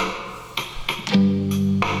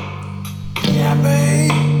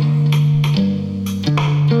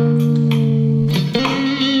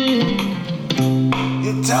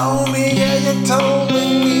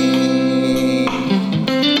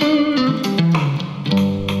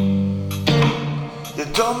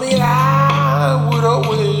told me I would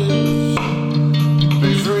always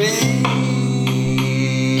be free.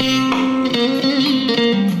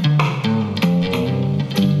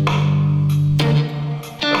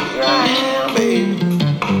 Here I am, baby.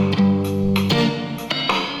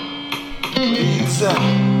 These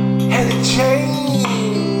heavy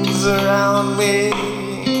chains around me.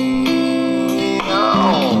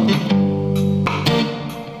 Oh.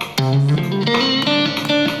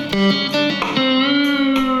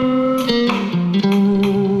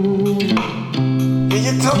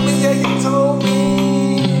 Yeah, you told me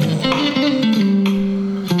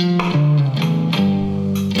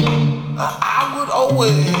I would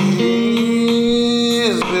always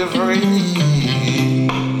be free.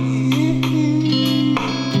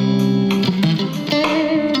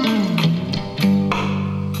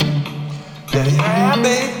 Yeah, here I am,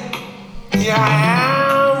 babe. Here I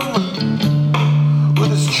am with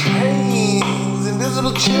these chains,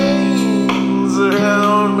 invisible chains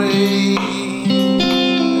around me.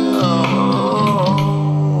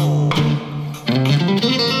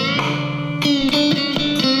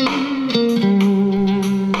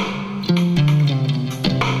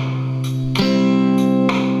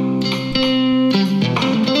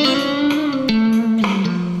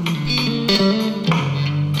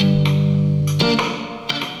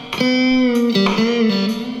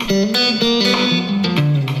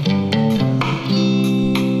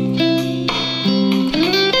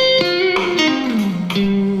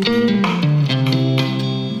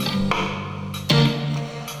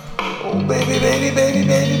 Baby, baby, baby,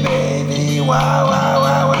 baby, baby, wow, wow,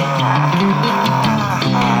 wow, wow.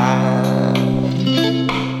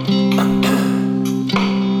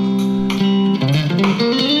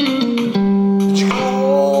 But you go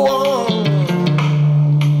on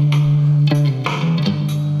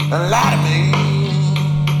and lie to me.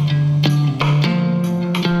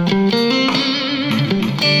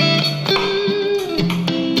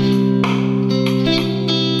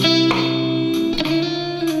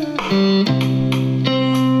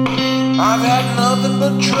 I've had nothing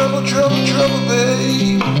but trouble, trouble, trouble,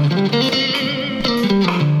 babe.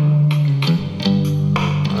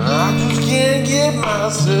 I just can't get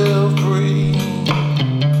myself free.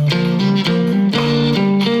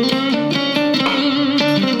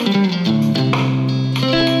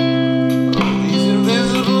 These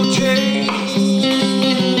invisible chains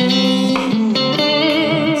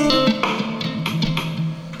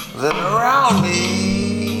that are around me.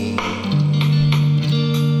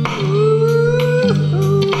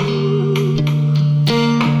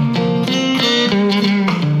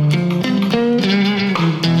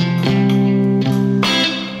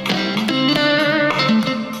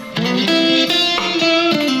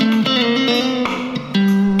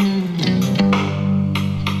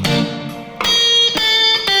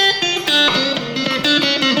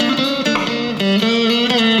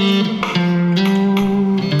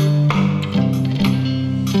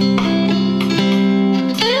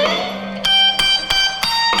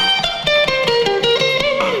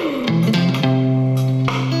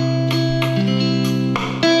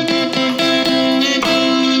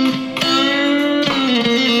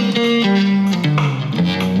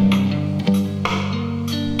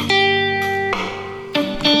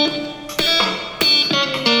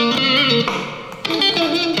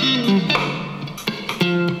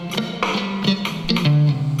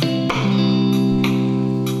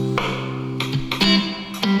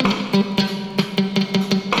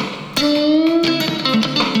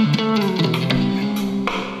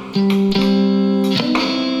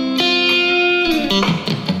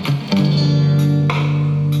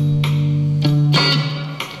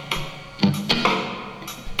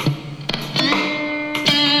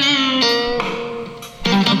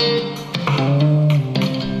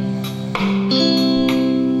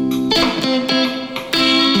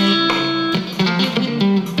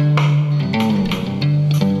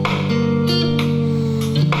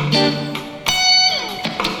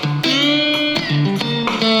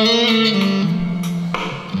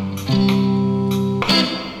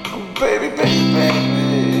 Baby, baby,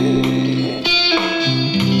 baby.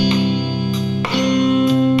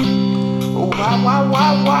 Why, why, why,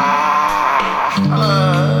 why?